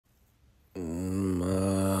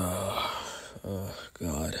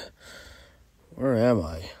Where am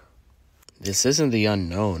I? This isn't the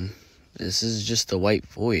unknown. This is just the white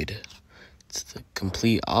void. It's the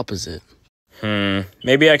complete opposite.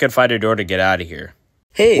 Maybe I could find a door to get out of here.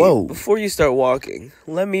 Hey, Whoa. before you start walking,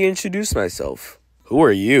 let me introduce myself. Who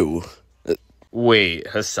are you? Wait,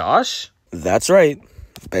 Hasash? That's right.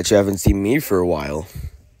 Bet you haven't seen me for a while.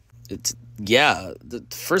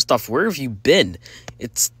 First off, where have you been?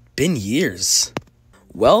 It's been years.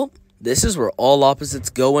 Well, this is where all opposites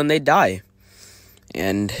go when they die.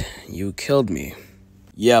 And you killed me.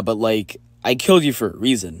 Yeah, but I killed you for a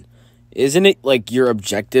reason. Isn't it your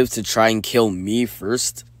objective to try and kill me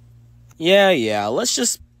first? Yeah, let's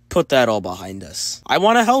just put that all behind us. I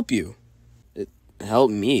want to help you.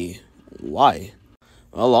 Help me? Why?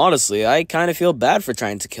 Well, honestly, I kind of feel bad for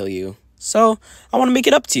trying to kill you. So, I want to make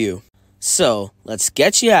it up to you. So, let's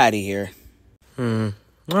get you out of here.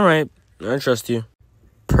 Alright, I trust you.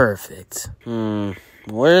 Perfect.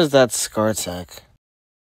 Where's that scar tack?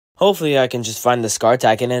 Hopefully I can just find the scar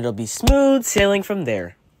tack and it'll be smooth sailing from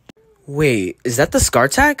there. Wait, is that the scar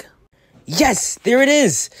tack? Yes, there it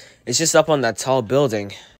is! It's just up on that tall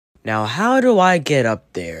building. Now how do I get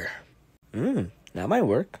up there? That might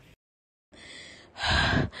work.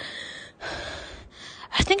 I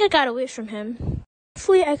think I got away from him.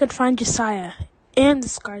 Hopefully I could find Josiah and the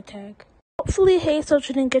scar tag. Hopefully Hazel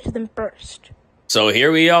shouldn't get to them first. So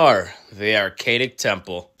here we are, the archaic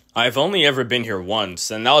temple. I've only ever been here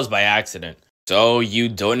once, and that was by accident. So you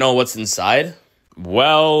don't know what's inside?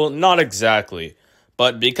 Well, not exactly.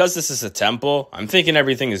 But because this is a temple, I'm thinking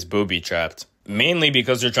everything is booby-trapped. Mainly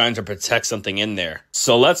because they're trying to protect something in there.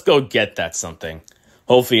 So let's go get that something.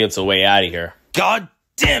 Hopefully it's a way out of here. God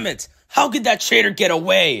damn it! How could that traitor get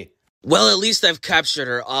away? Well, at least I've captured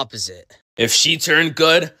her opposite. If she turned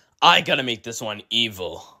good, I gotta make this one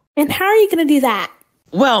evil. And how are you gonna do that?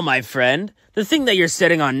 Well, my friend, the thing that you're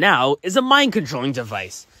sitting on now is a mind-controlling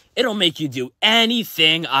device. It'll make you do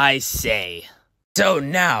anything I say. So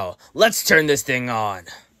now, let's turn this thing on.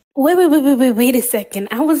 Wait a second.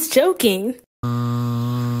 I was joking.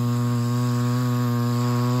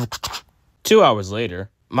 2 hours later.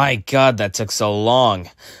 My God, that took so long.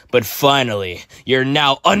 But finally, you're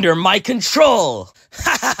now under my control!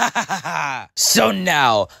 So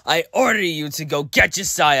now, I order you to go get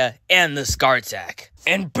Josiah and the scar tack.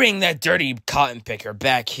 And bring that dirty cotton picker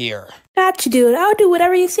back here. Gotcha, dude. I'll do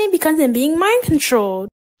whatever you say because I'm being mind controlled.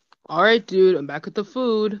 Alright, dude, I'm back with the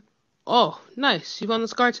food. Oh, nice. You found the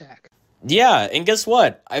scar tack. Yeah, and guess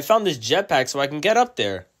what? I found this jetpack so I can get up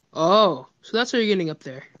there. Oh, so that's how you're getting up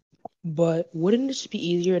there. But wouldn't it just be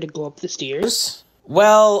easier to go up the stairs?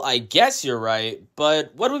 Well, I guess you're right,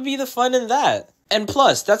 but what would be the fun in that? And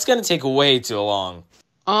plus, that's gonna take way too long.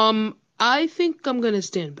 I think I'm gonna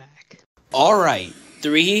stand back. Alright,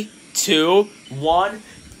 3, 2, 1,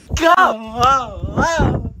 go!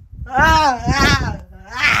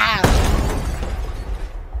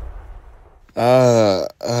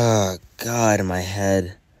 God, my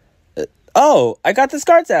head. Oh, I got the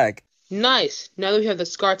scar tack. Nice. Now that we have the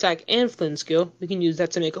scar tack and flint skill, we can use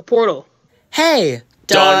that to make a portal. Hey!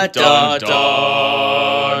 Dun dun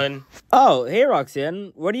dun! Oh, hey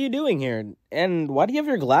Roxanne, what are you doing here? And why do you have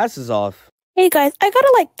your glasses off? Hey guys, I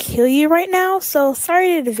gotta kill you right now, so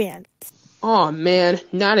sorry in advance. Aw, man,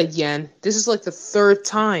 not again. This is the 3rd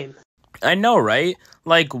time. I know, right?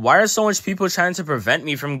 Why are so much people trying to prevent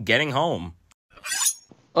me from getting home?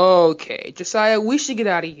 Okay, Josiah, we should get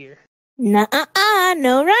out of here. Nuh-uh,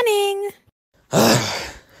 no running.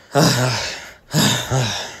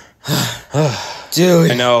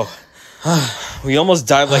 Dude. I know. We almost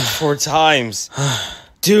died 4 times.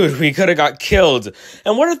 Dude, we could have got killed.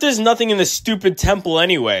 And what if there's nothing in this stupid temple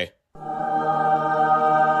anyway?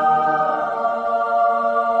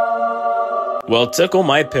 Well, tickle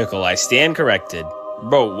my pickle, I stand corrected.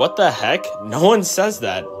 Bro, what the heck? No one says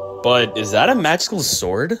that. But is that a magical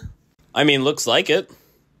sword? I mean, looks like it.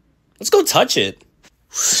 Let's go touch it.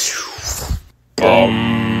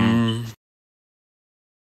 Bum.